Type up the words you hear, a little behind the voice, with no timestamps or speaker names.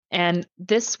And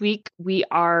this week we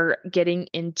are getting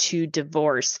into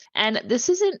divorce. And this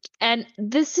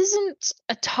isn't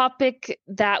a topic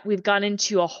that we've gone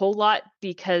into a whole lot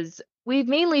because we've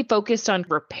mainly focused on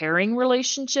repairing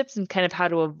relationships and kind of how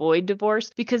to avoid divorce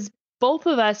because both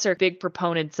of us are big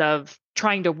proponents of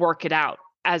trying to work it out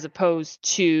as opposed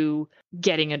to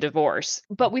getting a divorce.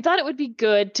 But we thought it would be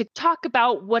good to talk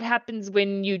about what happens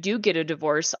when you do get a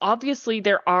divorce. Obviously,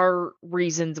 there are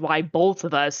reasons why both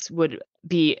of us would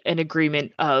be in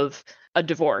agreement of a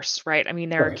divorce, right? I mean,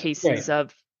 there are Right, cases right.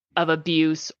 of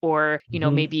abuse or,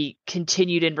 Hmm. maybe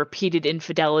continued and repeated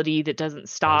infidelity that doesn't Right.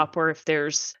 stop, or if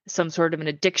there's some sort of an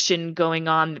addiction going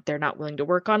on that they're not willing to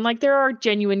work on. Like there are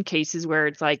genuine cases where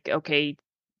it's like, okay,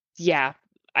 yeah,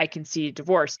 I can see a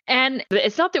divorce. And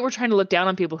it's not that we're trying to look down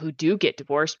on people who do get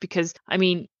divorced because, I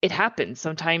mean, it happens.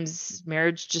 Sometimes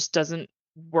marriage just doesn't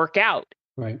work out.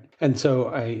 Right. And so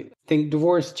I think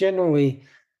divorce generally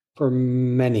for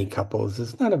many couples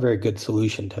is not a very good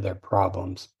solution to their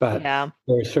problems, but Yeah.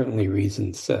 there are certainly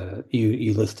reasons.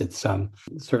 You listed some,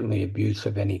 certainly abuse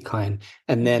of any kind.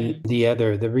 And then Hmm.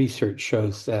 the research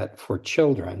shows that for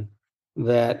children,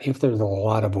 that if there's a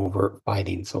lot of overt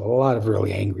fighting, so a lot of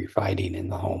really angry fighting in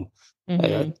the home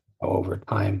uh, Hmm. over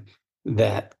time,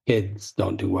 that kids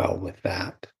don't do well with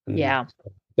that. And Yeah.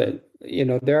 that,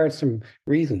 there are some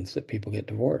reasons that people get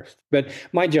divorced. But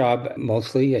my job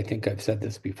mostly, I think I've said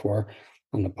this before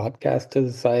on the podcast,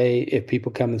 is if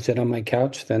people come and sit on my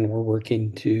couch, then we're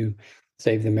working to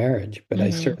save the marriage. But I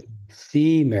Hmm. certainly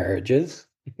see marriages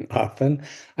often.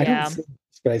 I don't Yeah. see,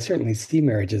 but I certainly see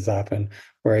marriages often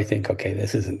where I think, okay,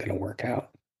 this isn't going to work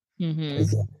out Hmm.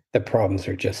 because the problems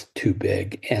are just too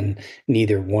big, and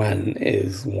neither one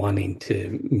is wanting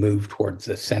to move towards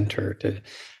the center to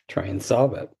try and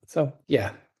solve it. So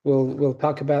yeah, we'll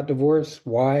talk about divorce,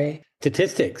 why,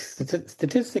 statistics.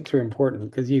 Statistics are important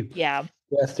because you Yeah.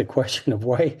 asked a question of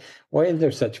why is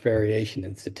there such variation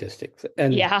in statistics?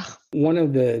 And Yeah. one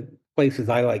of the places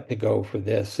I like to go for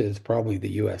this is probably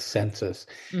the US Census.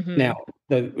 Now,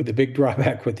 Hmm. the big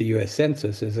drawback with the US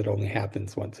Census is it only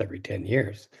happens once every 10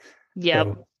 years. Yep.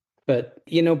 So, but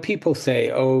people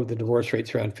say, oh, the divorce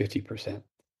rate's around 50%.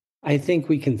 I think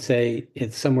we can say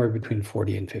it's somewhere between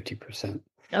 40 and 50%.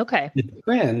 Okay. The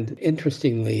trend,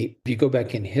 interestingly, if you go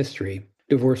back in history,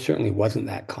 divorce certainly wasn't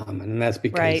that common. And that's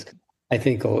because Right. I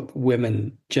think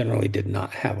women generally did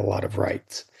not have a lot of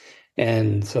rights.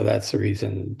 And so that's the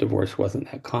reason divorce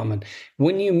wasn't that common.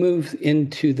 When you move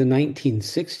into the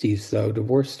 1960s, though,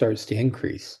 divorce starts to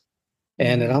increase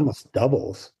and it Hmm. almost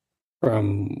doubles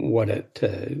from what it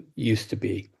used to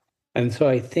be. And so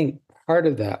I think part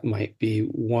of that might be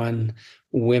one,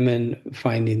 women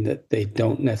finding that they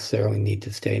don't necessarily need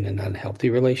to stay in an unhealthy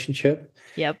relationship.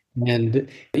 Yep. And,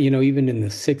 even in the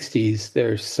 60s,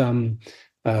 there's some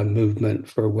movement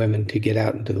for women to get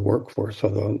out into the workforce,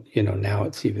 although, now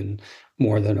it's even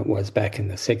more than it was back in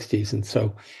the 60s. And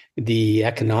so the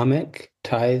economic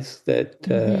ties that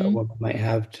a Hmm. woman might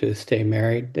have to stay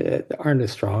married aren't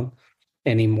as strong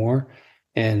anymore.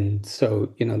 And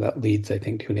so, that leads, I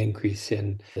think, to an increase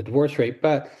in the divorce rate.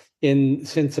 But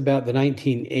since about the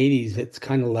 1980s, it's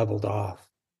kind of leveled off.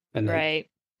 And Right.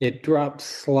 it dropped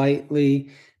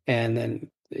slightly and then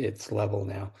it's level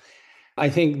now. I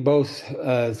think both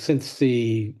since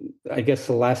I guess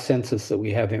the last census that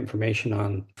we have information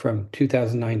on from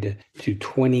 2009 to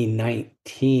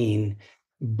 2019,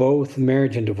 both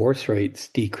marriage and divorce rates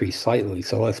decreased slightly.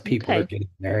 So less people are Okay. getting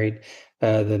married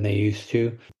than they used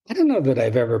to. I don't know that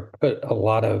I've ever put a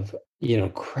lot of,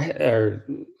 or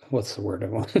what's the word I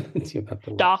want to about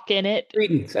the word? Stock in it.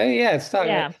 Credence. Yeah, stock. I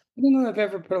Yeah. don't know if I've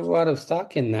ever put a lot of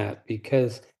stock in that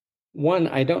because one,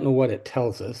 I don't know what it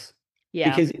tells us. Yeah.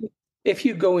 Because if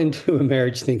you go into a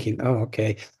marriage thinking, oh,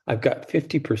 okay, I've got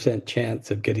 50% chance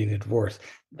of getting a divorce,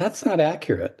 that's not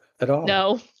accurate at all.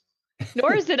 No.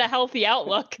 Nor is it a healthy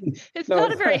outlook. It's No, not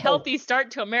a it's very not. healthy start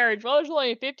to a marriage. Well, there's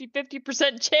only a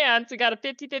 50% chance. We got a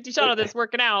 50-50 shot of this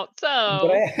working out. But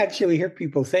I So, actually hear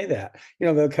people say that.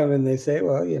 They'll come and they say,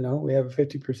 well, we have a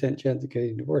 50% chance of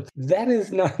getting divorced. That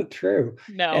is not true.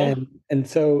 no. And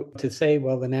so to say,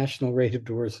 well, the national rate of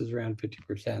divorce is around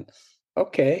 50%.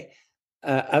 Okay.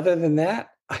 Other than that,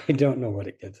 I don't know what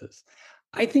it gets us.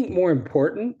 I think more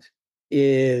important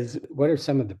is what are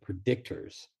some of the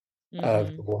predictors of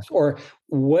Mhm. divorce, or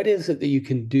what is it that you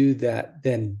can do that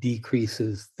then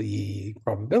decreases the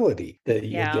probability that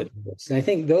you'll Yeah. get divorced? And I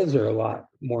think those are a lot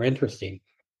more interesting.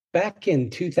 Back in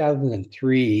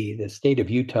 2003, the state of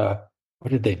Utah,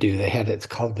 what did they do? It's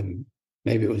called the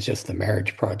maybe it was just the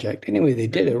Marriage Project. Anyway, they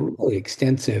did a really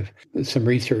extensive, some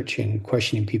research in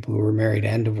questioning people who were married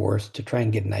and divorced to try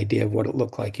and get an idea of what it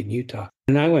looked like in Utah.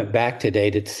 And I went back today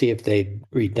to see if they'd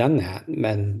redone that,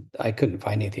 and I couldn't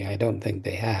find anything. I don't think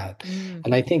they had. Mm.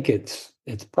 And I think it's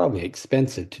probably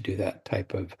expensive to do that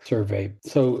type of survey.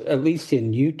 So at least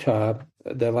in Utah,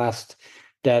 the last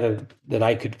data that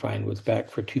I could find was back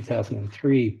for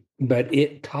 2003, but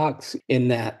it talks in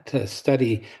that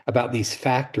study about these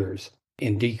factors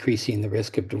in decreasing the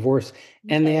risk of divorce,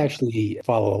 and they Okay. actually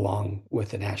follow along with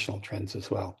the national trends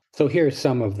as well. So here are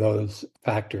some of those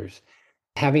factors.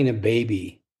 Having a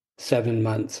baby 7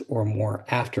 months or more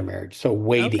after marriage, so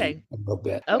waiting Okay. a little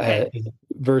bit, Okay.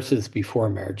 versus before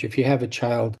marriage. If you have a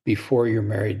child before you're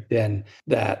married, then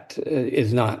that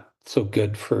is not so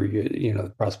good for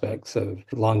the prospects of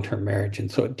long-term marriage.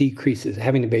 And so it decreases.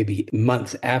 Having a baby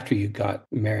months after you got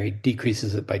married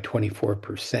decreases it by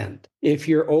 24%. If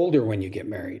you're older when you get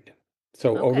married,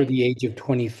 so over Okay. the age of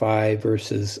 25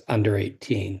 versus under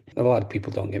 18. A lot of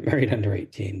people don't get married under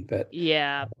 18, but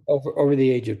Yeah. over the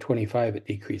age of 25, it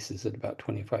decreases at about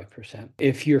 25%.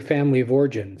 If your family of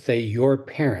origin, say your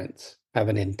parents have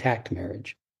an intact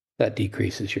marriage, that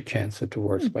decreases your chance of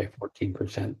divorce Hmm. by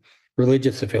 14%.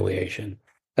 Religious affiliation,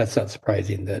 that's not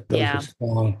surprising that those with Yeah.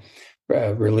 strong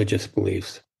religious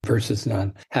beliefs versus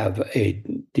none have a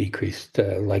decreased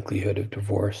likelihood of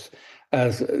divorce.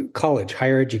 As college,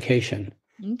 higher education,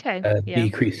 Okay. Yeah.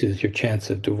 decreases your chance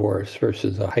of divorce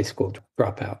versus a high school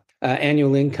dropout.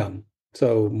 Annual income,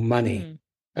 so money.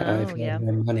 Hmm. If Oh, you have yeah.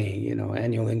 more money,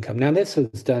 annual income. Now, this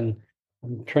was done.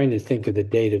 I'm trying to think of the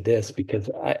date of this because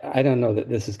I don't know that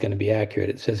this is going to be accurate.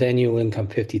 It says annual income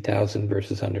 50,000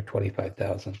 versus under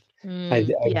 25,000. I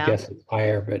would Yeah. guess it's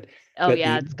higher, Oh, but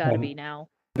yeah. the It's got to be now.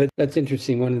 but that's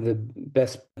interesting. One of the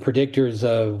best predictors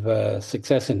of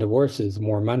success in divorce is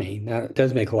more money. Now, it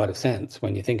does make a lot of sense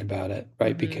when you think about it,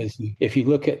 right? Hmm. Because if you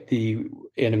look at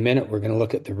in a minute, we're going to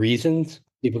look at the reasons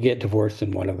people get divorced,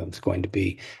 and one of them is going to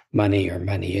be money or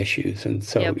money issues. And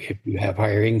so Yep. if you have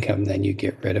higher income, then you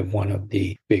get rid of one of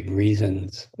the big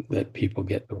reasons that people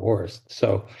get divorced.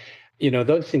 So,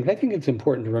 those things, I think it's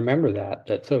important to remember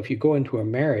that so if you go into a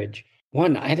marriage,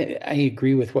 one, I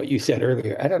agree with what you said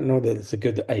earlier. I don't know that it's a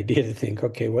good idea to think,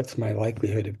 okay, what's my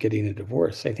likelihood of getting a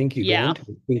divorce? I think you go Yeah. into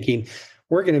it thinking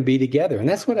we're going to be together. And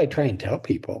that's what I try and tell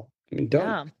people. I mean,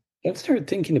 Yeah. don't start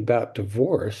thinking about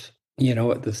divorce,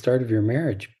 at the start of your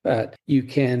marriage. But you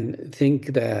can think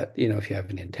that, if you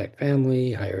have an intact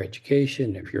family, higher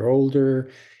education, if you're older,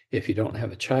 if you don't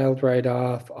have a child right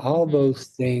off, all Hmm. those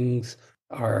things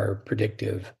are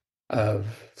predictive of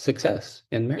success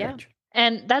in Yeah. marriage.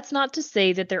 And that's not to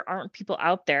say that there aren't people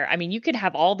out there. I mean, you could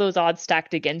have all those odds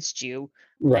stacked against you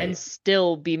and Right.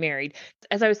 still be married.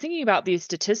 As I was thinking about these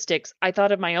statistics, I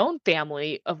thought of my own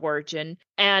family of origin,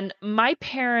 and my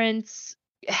parents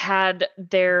had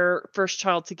their first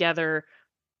child together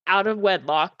out of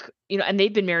wedlock, and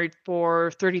they've been married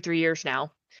for 33 years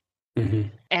now. Hmm.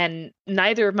 And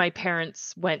neither of my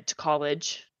parents went to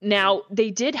college. Now,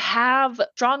 they did have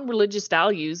strong religious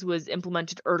values was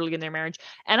implemented early in their marriage,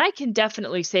 and I can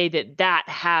definitely say that that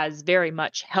has very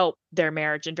much helped their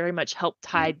marriage and very much helped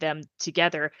tie them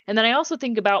together. And then I also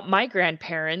think about my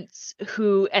grandparents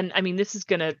who, and I mean this is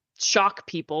going to shock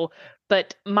people,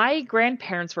 but my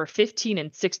grandparents were 15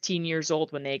 and 16 years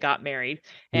old when they got married,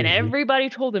 and Hmm. everybody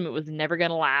told them it was never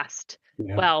going to last.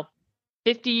 Yeah. Well,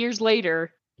 50 years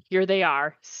later, here they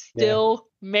are, Yeah. still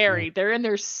Yeah. married. They're in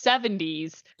their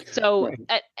 70s. So,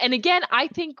 Right. and again, I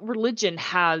think religion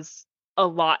has a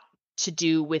lot to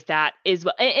do with that as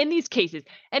well in these cases.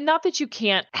 And not that you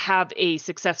can't have a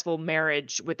successful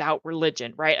marriage without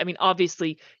religion, right? I mean,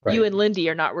 obviously, you Right. and Lindy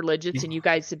are not religious Yeah. and you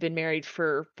guys have been married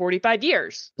for 45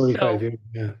 years. 45 So, years.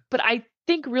 Yeah. but I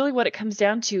think really what it comes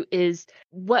down to is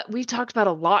what we've talked about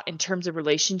a lot in terms of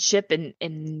relationship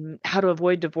and how to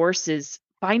avoid divorce is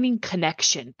finding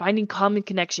connection, finding common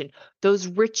connection, those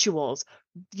rituals,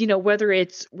 whether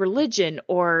it's religion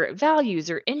or values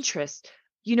or interests,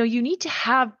 you need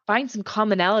to find some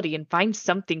commonality and find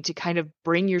something to kind of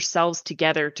bring yourselves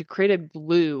together to create a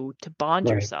glue to bond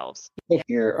Right. yourselves. So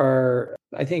here are,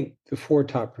 I think, the four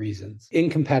top reasons.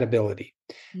 Incompatibility.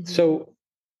 Hmm. So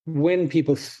when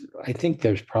people, I think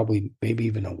there's probably maybe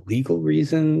even a legal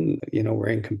reason, we're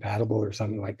incompatible or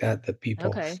something like that, that people,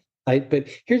 Okay. but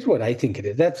here's what I think it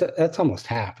is. That's almost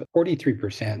half,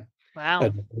 43% Wow.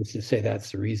 of those to say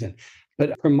that's the reason.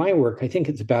 But from my work, I think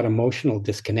it's about emotional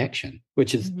disconnection,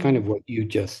 which is kind Hmm. of what you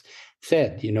just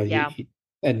said, Yeah.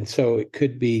 and so it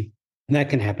could be, and that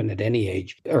can happen at any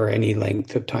age or any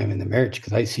length of time in the marriage,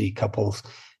 because I see couples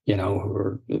who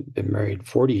are been married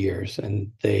 40 years,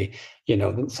 and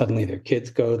suddenly their kids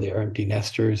go, they're empty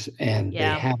nesters, and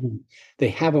Yeah. they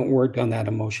haven't worked on that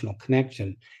emotional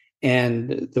connection.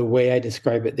 And the way I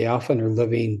describe it, they often are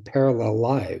living parallel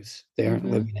lives. They aren't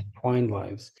Mhm. living entwined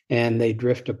lives, and they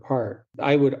drift apart.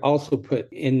 I would also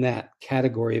put in that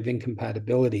category of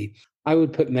incompatibility, I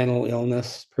would put mental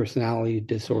illness, personality Mm.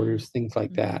 disorders, things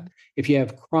like that. Mhm. If you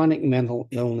have chronic mental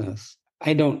illness,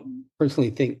 I don't personally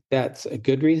think that's a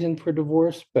good reason for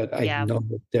divorce, but I Yeah. know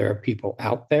that there are people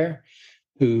out there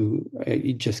who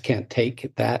you just can't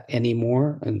take that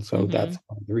anymore, and so that's Mhm.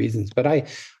 one of the reasons. But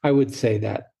I would say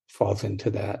that falls into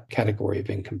that category of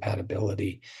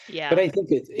incompatibility. But Yeah.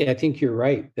 I think you're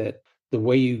right that the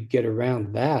way you get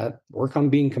around that, work on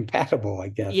being compatible, I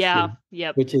guess, Yeah.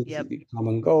 Yep. which is Yep.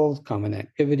 common goals, common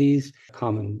activities,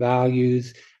 common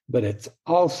values, but it's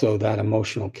also that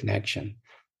emotional connection.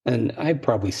 And I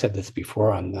probably said this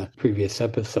before on the previous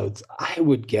episodes. I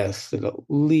would guess that at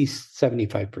least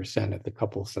 75% of the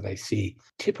couples that I see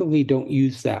typically don't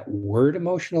use that word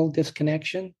emotional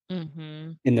disconnection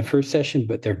Mhm. in the first session,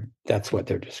 but that's what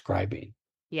they're describing.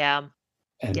 Yeah.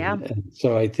 Yeah. And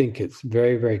so I think it's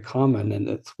very, very common, and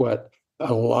it's what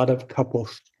a lot of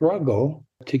couples struggle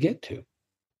to get to.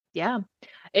 Yeah.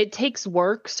 It takes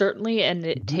work, certainly, and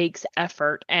it Mhm. takes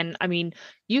effort. And I mean,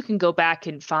 you can go back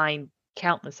and find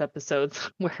countless episodes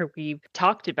where we've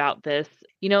talked about this.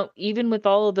 Even with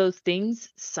all of those things,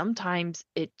 sometimes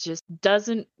it just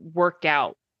doesn't work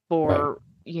out Right. for,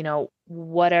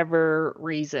 whatever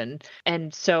reason.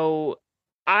 And so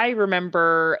I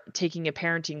remember taking a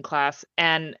parenting class,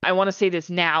 and I want to say this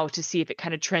now to see if it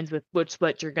kind of trends with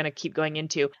what you're going to keep going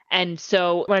into. And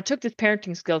so when I took this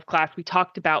parenting skills class, we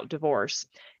talked about divorce.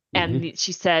 And Mhm.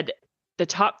 she said the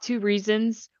top 2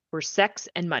 reasons were sex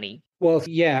and money. Well,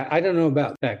 yeah, I don't know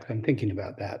about that. I'm thinking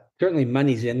about that. Certainly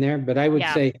money's in there, but I would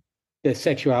Yeah. say the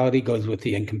sexuality goes with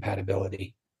the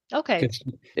incompatibility Okay. because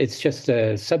it's just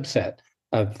a subset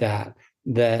of that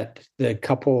the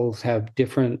couples have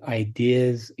different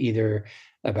ideas either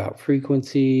about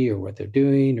frequency or what they're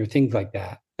doing or things like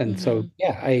that. And so, Mhm.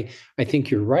 yeah, I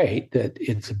think you're right that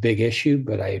it's a big issue,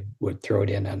 but I would throw it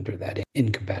in under that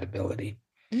incompatibility.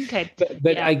 Okay. But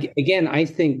Yeah. again, I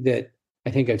think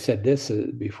I've said this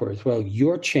before as well.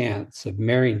 Your chance of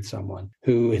marrying someone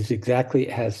who is exactly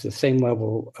has the same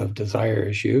level of desire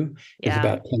as you is Yeah.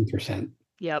 about 10%.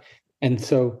 Yep. And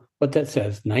so what that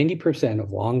says, 90%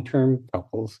 of long-term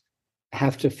couples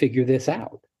have to figure this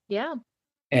out. Yeah.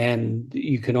 And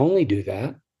you can only do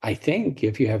that, I think,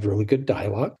 if you have really good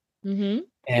dialogue. Mhm.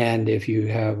 And if you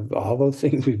have all those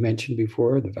things we've mentioned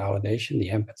before, the validation, the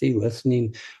empathy,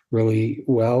 listening really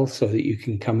well so that you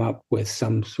can come up with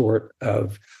some sort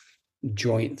of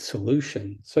joint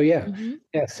solution. So Mhm.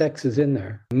 yeah, sex is in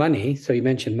there. Money, so you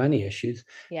mentioned money issues.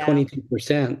 Yeah.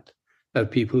 22%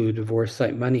 of people who divorce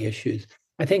cite money issues.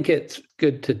 I think it's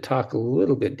good to talk a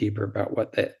little bit deeper about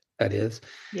what that is.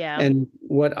 Yeah. And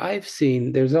what I've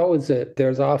seen, there's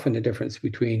often a difference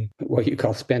between what you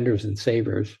call spenders and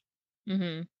savers.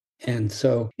 Mhm. And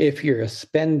so if you're a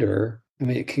spender, I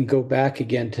mean, it can go back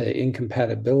again to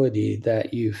incompatibility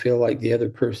that you feel like the other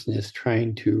person is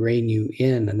trying to rein you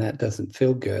in, and that doesn't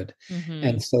feel good.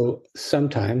 And Mhm. so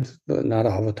sometimes, but not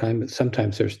all the time, but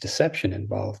sometimes there's deception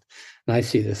involved. And I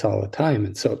see this all the time.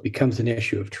 And so it becomes an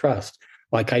issue of trust.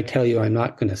 Like I tell you, I'm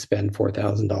not going to spend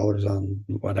 $4,000 on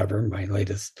whatever, my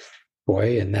latest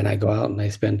toy, and then I go out and I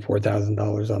spend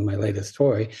 $4,000 on my latest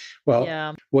toy. Well,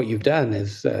 Yeah. what you've done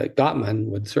is Gottman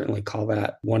would certainly call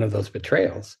that one of those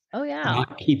betrayals, Oh, yeah.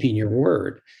 not keeping your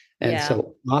word. And Yeah.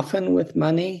 so often with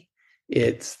money,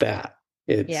 it's that.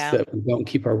 It's Yeah. that we don't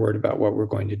keep our word about what we're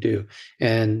going to do.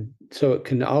 And so it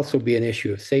can also be an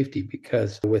issue of safety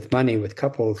because with money, with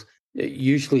couples,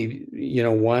 usually,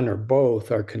 one or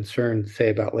both are concerned, say,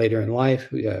 about later in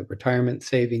life, retirement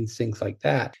savings, things like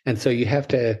that. And so you have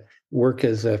to work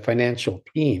as a financial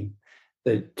team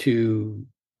to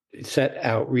set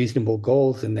out reasonable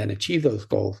goals and then achieve those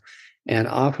goals. And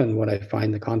often, what I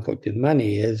find the conflict in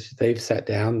money is they've sat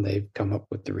down, they've come up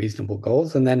with the reasonable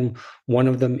goals, and then one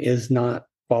of them is not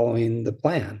following the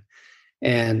plan.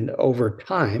 And over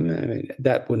time, I mean,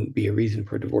 that wouldn't be a reason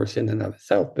for divorce in and of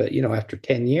itself. But after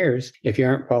 10 years, if you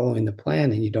aren't following the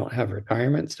plan and you don't have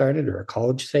retirement started or a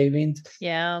college savings,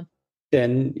 Yeah.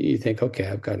 then you think, okay,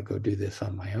 I've got to go do this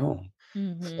on my own.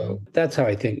 Mhm. So that's how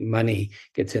I think money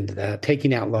gets into that.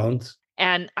 Taking out loans.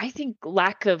 And I think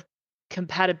lack of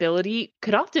compatibility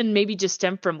could often maybe just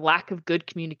stem from lack of good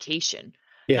communication.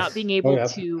 Not Yes. being Oh, able yeah,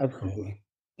 to absolutely.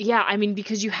 Yeah, I mean,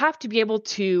 because you have to be able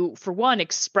to, for one,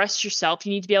 express yourself.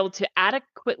 You need to be able to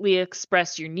adequately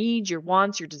express your needs, your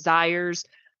wants, your desires,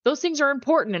 those things are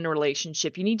important in a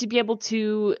relationship. You need to be able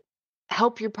to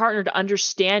help your partner to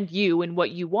understand you and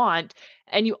what you want.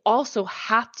 And you also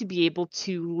have to be able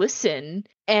to listen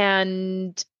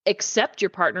and accept your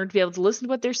partner, to be able to listen to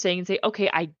what they're saying and say, okay,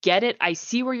 I get it. I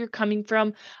see where you're coming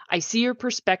from. I see your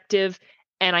perspective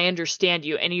and I understand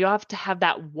you. And you have to have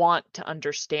that want to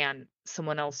understand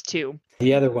someone else too.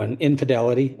 The other one,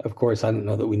 infidelity. Of course, I don't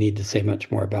know that we need to say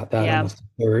much more about that. Yeah. Almost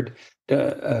a third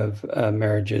of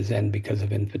marriages end because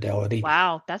of infidelity.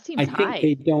 Wow. That I seems think high.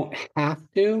 they don't have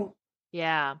to.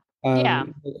 Yeah. Yeah.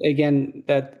 Um, Again,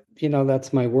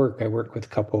 that's my work. I work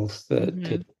with couples that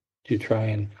Hmm. to try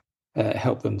and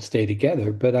help them stay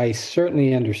together. But I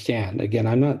certainly understand. Again,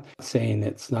 I'm not saying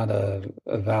it's not a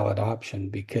valid option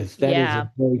because that is a Yeah.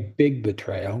 very big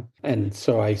betrayal. And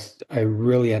so I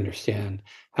really understand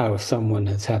how someone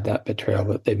has had that betrayal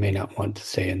that they may not want to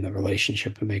stay in the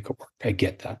relationship and make it work. I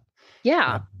get that.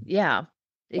 Yeah. Um, Yeah.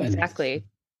 and Exactly.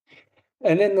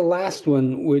 and then the last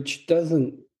one, which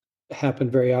doesn't happen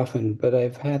very often, but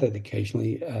I've had it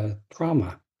occasionally,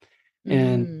 trauma.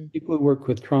 And Mm. people who work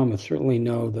with trauma certainly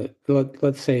know that,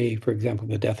 let's say, for example,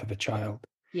 the death of a child.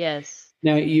 Yes.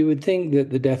 Now, you would think that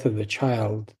the death of a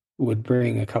child would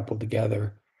bring a couple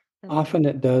together. Doesn't. Often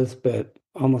it does, but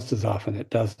almost as often it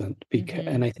doesn't. Mhm.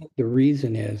 And I think the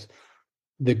reason is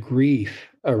the grief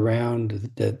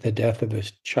around the death of a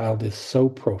child is so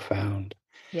profound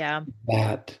Yeah.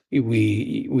 that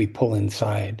we pull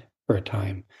inside for a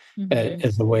time Mhm.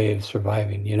 as a way of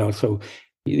surviving, so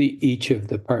each of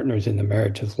the partners in the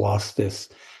marriage has lost this,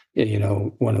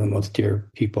 one of the most dear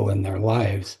people in their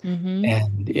lives,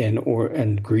 Mhm.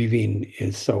 and grieving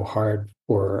is so hard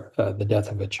for the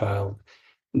death of a child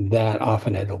that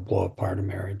often it'll blow apart a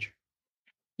marriage.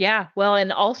 Yeah, well,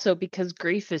 and also because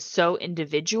grief is so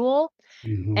individual,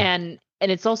 Hmm. and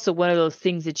it's also one of those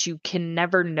things that you can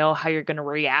never know how you're gonna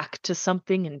react to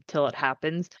something until it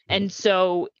happens. And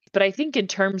so but I think in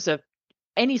terms of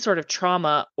any sort of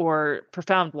trauma or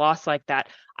profound loss like that,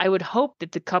 I would hope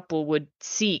that the couple would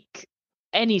seek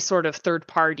any sort of third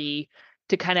party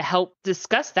to kinda help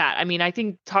discuss that. I mean, I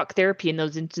think talk therapy in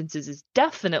those instances is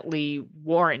definitely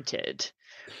warranted,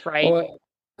 right? Oh,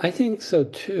 I think so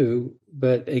too.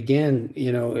 But again,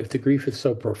 if the grief is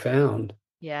so profound,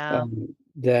 Yeah.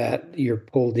 that you're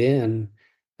pulled in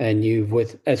and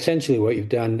with essentially what you've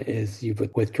done is you've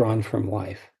withdrawn from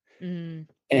life. Mm,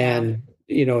 yeah. And,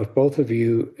 if both of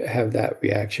you have that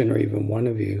reaction or even one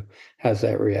of you has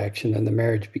that reaction, then the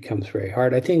marriage becomes very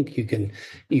hard. I think you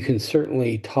can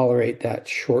certainly tolerate that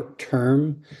short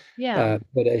term. Yeah.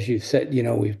 But as you said,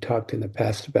 we've talked in the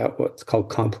past about what's called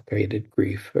complicated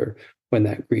grief or when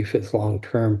that grief is long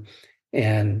term.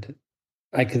 And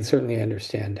I can certainly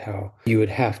understand how you would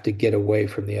have to get away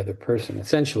from the other person.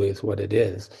 Essentially, is what it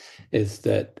is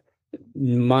that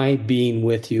my being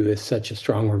with you is such a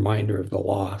strong reminder of the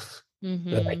loss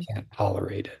that I Mhm. can't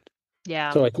tolerate it.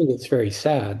 Yeah. So I think it's very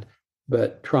sad,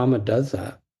 but trauma does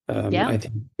that. Yeah. I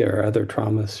think there are other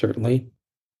traumas, certainly.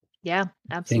 Yeah, Think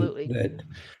absolutely. that,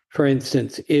 for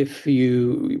instance,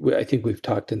 I think we've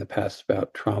talked in the past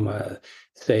about trauma,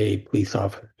 say police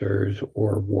officers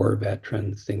or war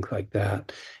veterans, things like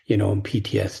that, and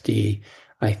PTSD.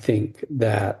 I think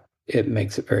that it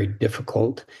makes it very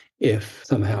difficult if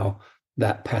somehow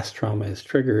that past trauma is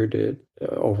triggered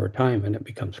over time and it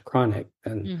becomes chronic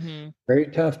and Mhm. very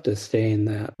tough to stay in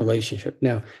that relationship.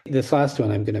 Now, this last one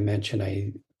I'm going to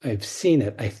mention, I've seen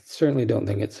it. I certainly don't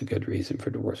think it's a good reason for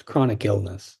divorce. Chronic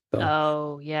illness, though,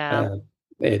 Oh, yeah. uh,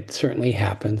 it certainly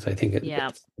happens. I think Yeah.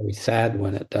 it's very sad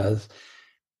when it does.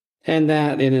 And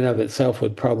that in and of itself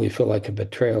would probably feel like a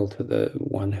betrayal to the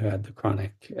one who had the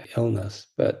chronic illness.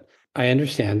 But I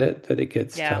understand it, that it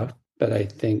gets Yeah. tough. But I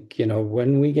think,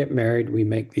 when we get married, we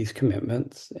make these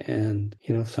commitments. And,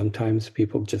 sometimes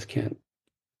people just can't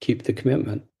keep the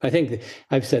commitment. I think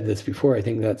I've said this before. I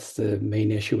think that's the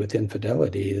main issue with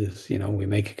infidelity is, we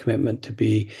make a commitment to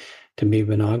be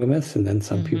monogamous, and then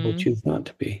some people Mhm. choose not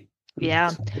to be. And Yeah.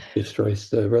 so it destroys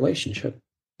the relationship.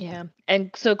 Yeah.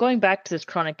 And so going back to this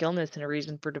chronic illness and a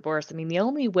reason for divorce, I mean, the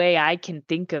only way I can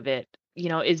think of it,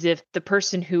 is if the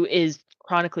person who is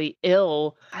chronically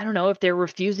ill, I don't know, if they're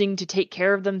refusing to take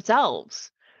care of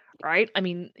themselves, right? I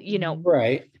mean,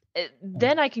 Right.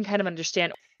 then I can kind of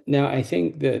understand. Now, I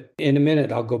think that in a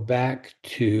minute, I'll go back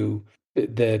to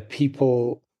the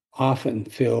people often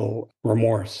feel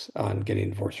remorse on getting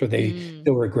divorced or they Mm,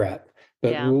 feel regret.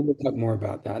 But yeah. we'll talk more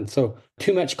about that. And so,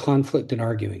 too much conflict and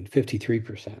arguing,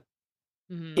 53%.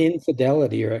 Mhm.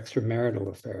 Infidelity or extramarital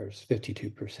affairs,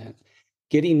 52%.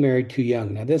 Getting married too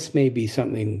young. Now, this may be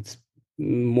something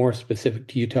more specific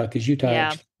to Utah because Utah Yeah.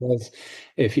 actually was,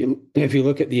 if you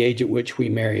look at the age at which we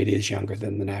marry, it is younger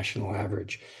than the national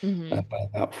average Hmm. by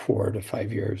about 4 to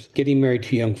 5 years. Getting married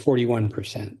too young,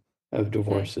 41% of Okay.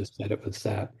 divorces said it was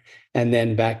that. And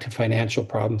then back to financial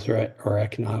problems or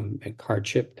economic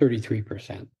hardship,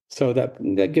 33%. So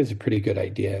that gives a pretty good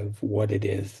idea of what it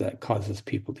is that causes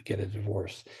people to get a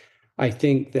divorce. I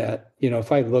think that,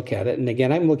 if I look at it, and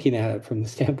again, I'm looking at it from the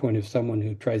standpoint of someone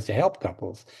who tries to help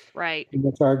couples, Right.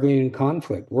 that's arguing and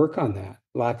conflict, work on that,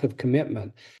 lack of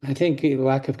commitment. I think a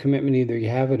lack of commitment, either you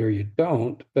have it or you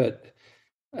don't, but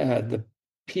the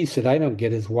piece that I don't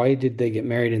get is why did they get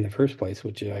married in the first place,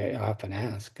 which I often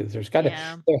ask, because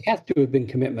Yeah. there has to have been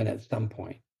commitment at some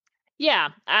point. Yeah,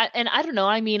 and I don't know.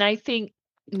 I mean, I think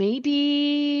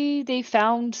maybe they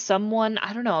found someone.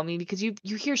 I don't know. I mean, because you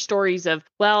hear stories of,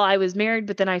 well, I was married,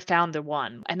 but then I found the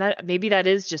one, and that maybe that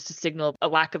is just a signal of a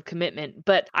lack of commitment.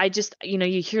 But I just, you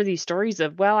hear these stories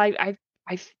of, well, I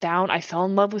fell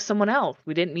in love with someone else.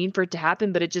 We didn't mean for it to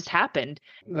happen, but it just happened.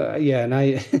 Yeah, and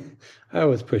I I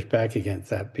always push back against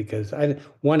that because I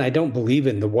don't believe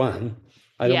in the one.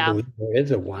 I don't Yeah. believe there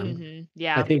is a one. I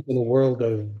Yeah. think in a world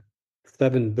of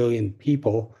 7 billion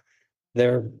people,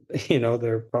 there,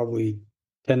 there are probably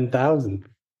 10,000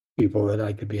 people that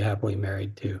I could be happily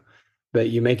married to. But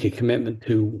you make a commitment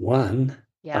to one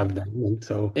Yeah. of them. And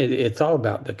so it's all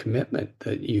about the commitment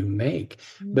that you make.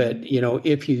 But, Hmm.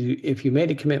 if you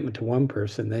made a commitment to one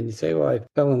person, then you say, well, I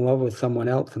fell in love with someone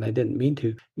else and I didn't mean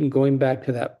to. And going back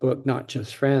to that book, Not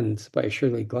Just Friends by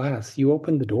Shirley Glass, you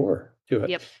open the door to it.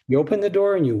 Yep. You open the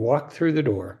door and you walk through the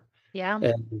door. Yeah.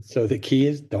 And so the key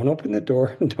is don't open the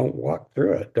door and don't walk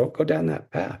through it. Don't go down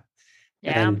that path.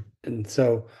 Yeah. And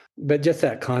so, but just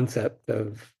that concept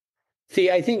of, see,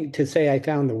 I think to say I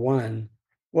found the one,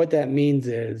 what that means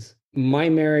is my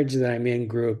marriage that I'm in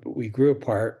we grew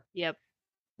apart. Yep.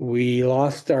 We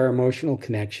lost our emotional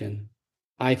connection.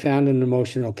 I found an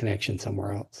emotional connection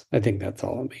somewhere else. I think that's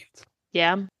all it means.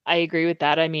 Yeah, I agree with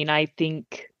that. I mean, I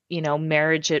think,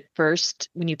 marriage at first,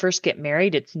 when you first get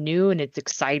married, it's new and it's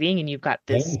exciting and you've got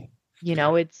this,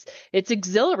 Yeah. it's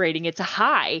exhilarating, it's a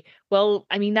high. Well,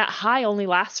 I mean, that high only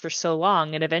lasts for so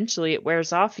long and eventually it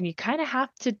wears off and you kind of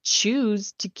have to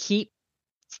choose to keep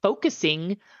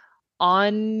focusing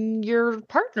on your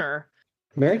partner.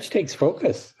 Marriage takes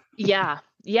focus. Yeah.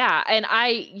 Yeah, and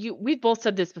we've both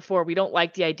said this before. We don't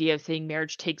like the idea of saying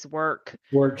marriage takes work.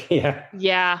 Work. Yeah.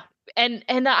 Yeah. And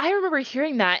I remember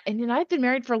hearing that, and I've been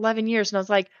married for 11 years, and I was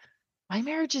like, my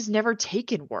marriage has never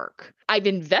taken work. I've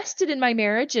invested in my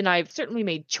marriage, and I've certainly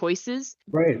made choices.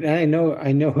 Right. And I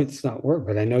know it's not work,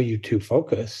 but I know you two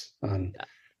focus on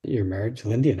your marriage.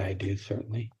 Lindy and I do,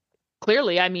 certainly.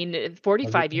 Clearly, I mean, Yeah.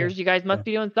 45 years, you guys Yeah. must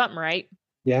be doing something right.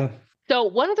 Yeah. So,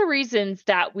 one of the reasons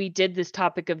that we did this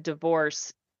topic of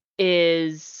divorce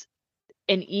is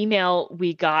an email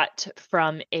we got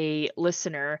from a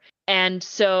listener. And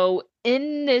so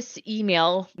in this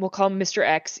email, we'll call him Mr.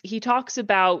 X, he talks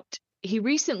about he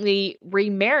recently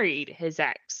remarried his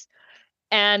ex.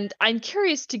 And I'm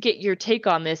curious to get your take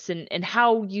on this and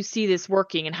how you see this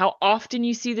working and how often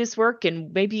you see this work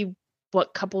and maybe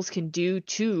what couples can do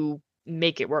to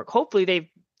make it work. Hopefully they've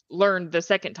learned the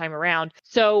second time around.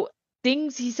 So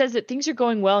he says that things are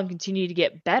going well and continue to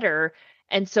get better.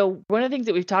 And so one of the things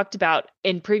that we've talked about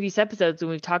in previous episodes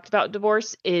when we've talked about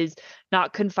divorce is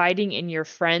not confiding in your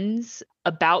friends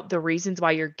about the reasons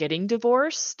why you're getting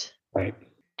divorced. Right.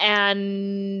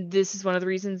 And this is one of the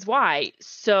reasons why.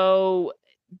 So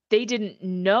they didn't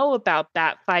know about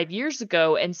that 5 years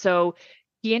ago, and so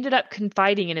he ended up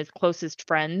confiding in his closest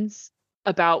friends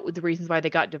about the reasons why they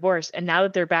got divorced, and now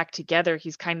that they're back together,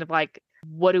 he's kind of like,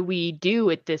 "What do we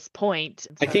do at this point?"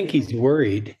 I So, think he's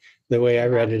worried. The way I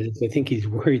yeah, read it is I think he's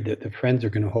worried that the friends are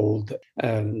going to hold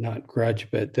not grudge,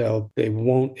 but they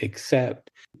won't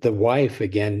accept the wife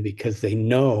again because they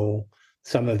know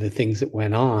some of the things that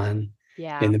went on in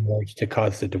yeah, the marriage to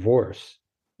cause the divorce.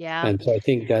 yeah, And so I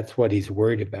think that's what he's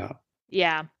worried about.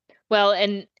 yeah. Well,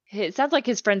 and it sounds like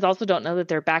his friends also don't know that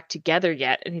they're back together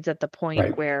yet, and he's at the point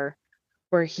Right.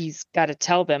 where he's gotta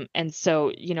tell them, and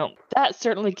so, that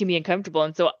certainly can be uncomfortable,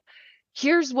 and so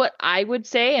here's what I would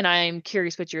say, and I'm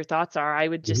curious what your thoughts are. I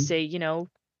would just Mhm. say,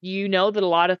 that a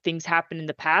lot of things happened in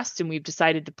the past and we've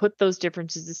decided to put those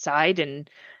differences aside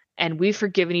and we've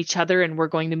forgiven each other and we're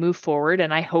going to move forward.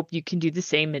 And I hope you can do the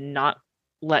same and not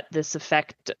let this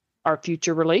affect our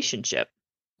future relationship.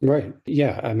 Right.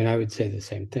 Yeah. I mean, I would say the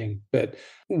same thing. But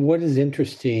what is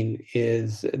interesting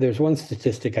is there's one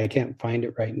statistic, I can't find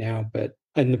it right now, but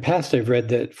in the past, I've read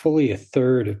that fully a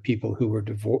third of people who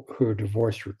were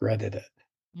divorced regretted it.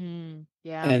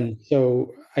 Yeah. And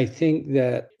so I think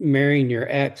that marrying your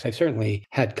ex, I certainly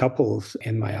had couples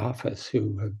in my office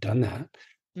who have done that.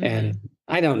 And Mhm.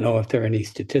 I don't know if there are any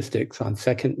statistics on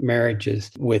second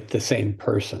marriages with the same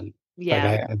person. Like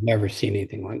Yeah. I've never seen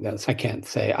anything like that. So I can't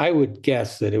say. I would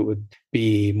guess that it would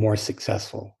be more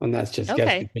successful. And that's just guess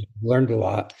Okay. because you've learned a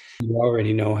lot. You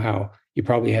already know how you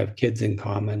probably have kids in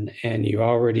common and you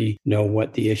already know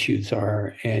what the issues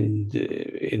are. And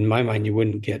in my mind, you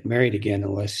wouldn't get married again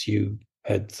unless you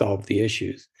had solved the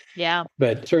issues. Yeah.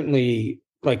 But certainly,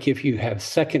 like if you have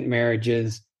second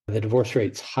marriages, the divorce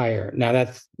rate's higher. Now,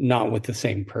 that's not with the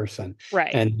same person.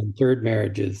 Right. And in third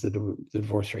marriages, the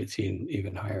divorce rate's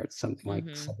even higher. It's something like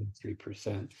Mhm.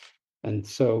 73%. And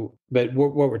so, but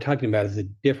what we're talking about is a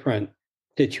different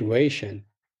situation.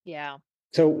 Yeah.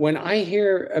 So when I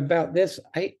hear about this,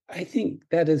 I think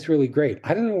that is really great.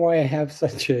 I don't know why I have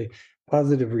such a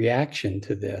positive reaction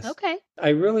to this. Okay. I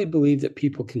really believe that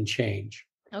people can change.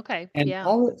 Okay. And Yeah.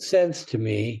 all it says to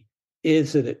me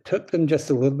is that it took them just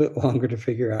a little bit longer to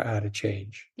figure out how to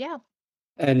change. Yeah.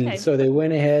 And Okay. so they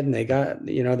went ahead and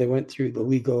they went through the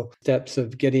legal steps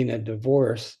of getting a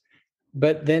divorce,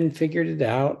 but then figured it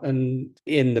out. And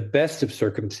in the best of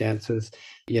circumstances,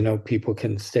 people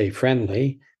can stay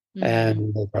friendly Mhm.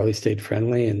 and they probably stayed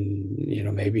friendly and,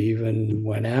 maybe even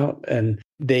went out and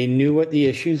they knew what the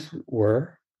issues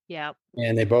were. Yeah.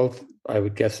 And I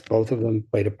would guess both of them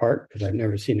played a part because I've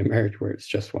never seen a marriage where it's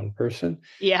just one person.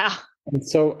 Yeah. And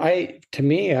so to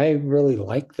me, I really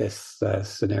like this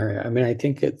scenario. I mean, I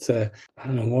think I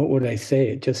don't know, what would I say?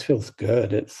 It just feels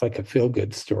good. It's like a feel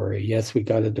good story. Yes, we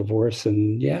got a divorce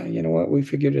and yeah, you know what? We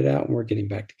figured it out and we're getting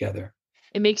back together.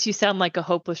 It makes you sound like a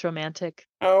hopeless romantic.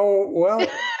 Oh, well,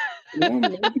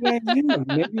 maybe I am.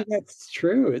 Maybe that's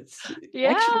true. It's actually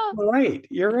Yeah. you're right.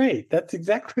 You're right. That's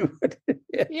exactly what it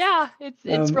is. Yeah. It's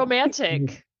I think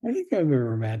romantic. I think I'm a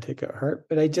romantic at heart,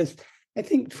 but I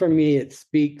think for me it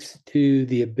speaks to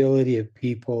the ability of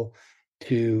people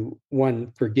to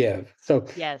one forgive.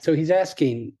 Yes. So he's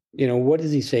asking, what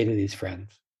does he say to these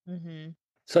friends? Mhm.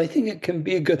 So I think it can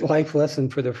be a good life lesson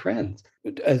for the friends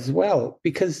as well,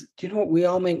 because do you know what? We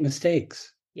all make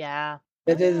mistakes. Yeah. Oh,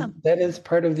 That is yeah. that is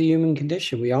part of the human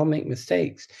condition. We all make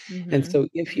mistakes. And Mhm. so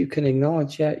if you can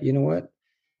acknowledge, yeah, you know what?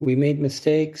 We made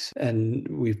mistakes and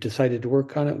we've decided to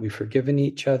work on it. We've forgiven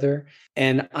each other.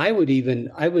 And I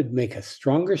would make a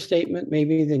stronger statement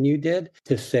maybe than you did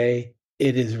to say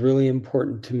it is really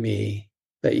important to me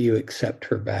that you accept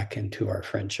her back into our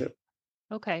friendship.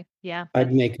 Okay. Yeah.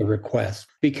 I'd make a request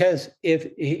because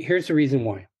here's the reason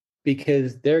why.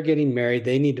 Because they're getting married,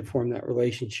 they need to form that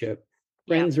relationship.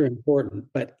 Yeah. Friends are important,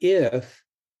 but if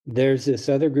there's this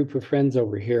other group of friends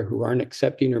over here who aren't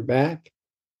accepting her back,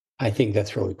 I think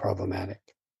that's really problematic.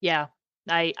 Yeah.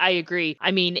 I agree.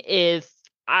 I mean, if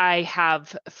I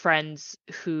have friends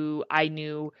who I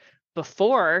knew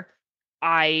before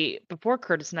before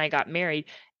Curtis and I got married,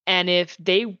 and if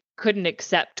they couldn't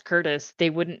accept Curtis, they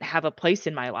wouldn't have a place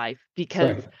in my life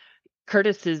because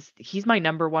Right. he's my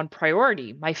number one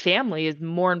priority. My family is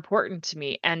more important to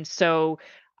me. And so,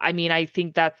 I mean, I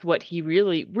think that's what he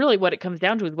really what it comes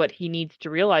down to is what he needs to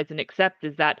realize and accept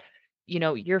is that,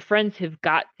 your friends have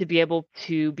got to be able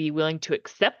to be willing to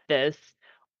accept this,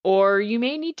 or you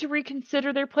may need to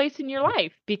reconsider their place in your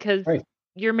life because Right.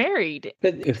 you're married.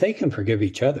 But if they can forgive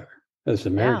each other as the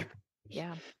Yeah. marriage progresses,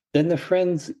 Yeah. then the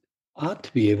friends ought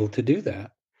to be able to do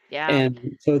that. Yeah.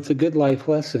 And so it's a good life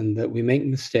lesson that we make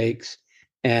mistakes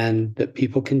and that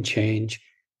people can change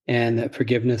and that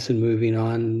forgiveness and moving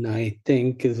on, I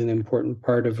think, is an important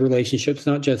part of relationships,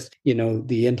 not just,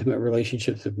 the intimate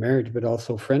relationships of marriage, but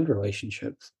also friend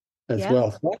relationships as Yeah.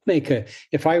 well. So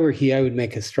if I were he, I would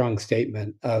make a strong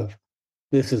statement of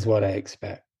this is what I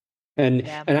expect.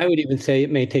 Yeah. And I would even say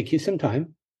it may take you some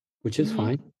time, which is Mhm.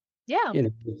 fine. Yeah.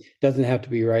 It doesn't have to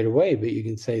be right away, but you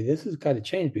can say, this has got to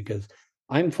change because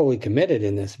I'm fully committed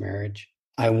in this marriage.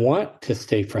 I want to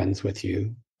stay friends with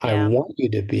you. I Yeah. want you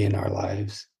to be in our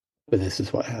lives, but this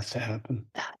is what has to happen.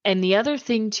 And the other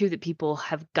thing too that people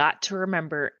have got to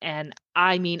remember, and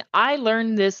I mean, I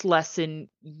learned this lesson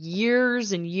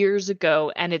years and years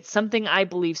ago, and it's something I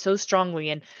believe so strongly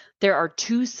in. There are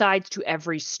two sides to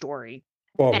every story.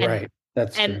 Well, And right.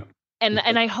 That's and true.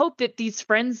 and I hope that these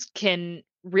friends can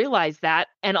realize that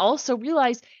and also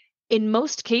realize in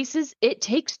most cases it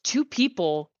takes two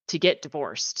people to get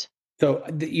divorced. So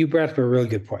you brought up a really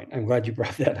good point. I'm glad you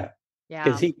brought that up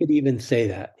because Yeah. he could even say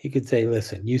that. He could say,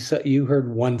 listen, you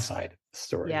heard one side of the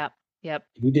story. Yep. Yep.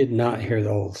 You did not hear the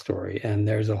whole story, and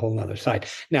there's a whole nother side.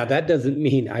 Now, that doesn't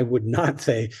mean I would not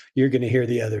say you're going to hear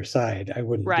the other side. I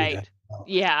wouldn't do Right. that.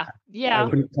 Yeah. I Yeah.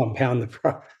 wouldn't compound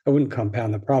the I wouldn't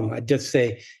compound the problem. I'd just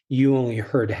say you only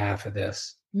heard half of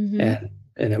this, Mhm.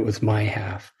 and it was my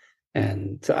half.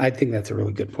 And so I think that's a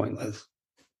really good point, Liz.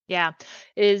 Yeah.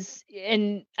 Is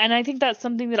and I think that's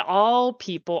something that all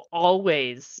people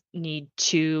always need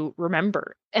to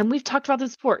remember. And we've talked about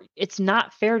this before. It's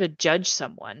not fair to judge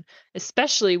someone,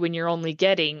 especially when you're only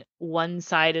getting one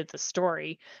side of the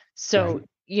story. So,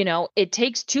 Right. it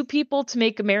takes two people to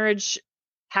make a marriage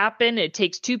happen. It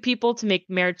takes two people to make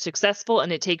marriage successful,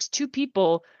 and it takes two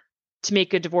people to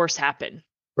make a divorce happen.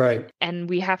 Right. And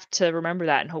we have to remember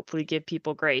that and hopefully give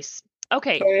people grace.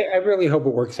 Okay. I really hope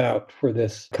it works out for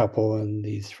this couple and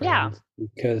these Yeah. friends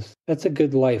because that's a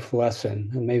good life lesson.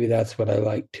 And maybe that's what I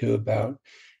like too about,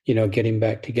 getting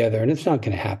back together. And it's not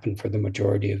going to happen for the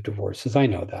majority of divorces. I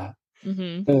know that.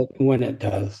 Mhm. But when it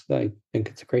does, I think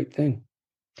it's a great thing.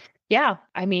 Yeah,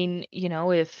 I mean,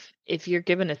 if you're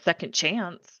given a second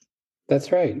chance.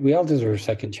 That's right. We all deserve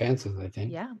second chances, I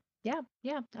think. Yeah. Yeah,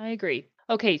 yeah, I agree.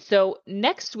 Okay, so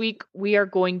next week we are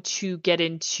going to get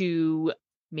into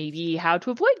maybe how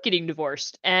to avoid getting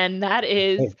divorced, and that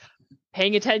is Hey,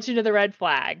 paying attention to the red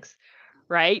flags,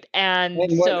 right? And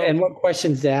and so what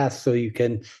questions to ask so you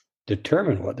can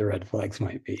determine what the red flags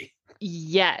might be.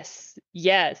 yes,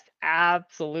 yes,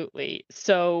 absolutely.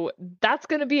 So that's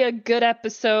going to be a good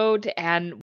episode, and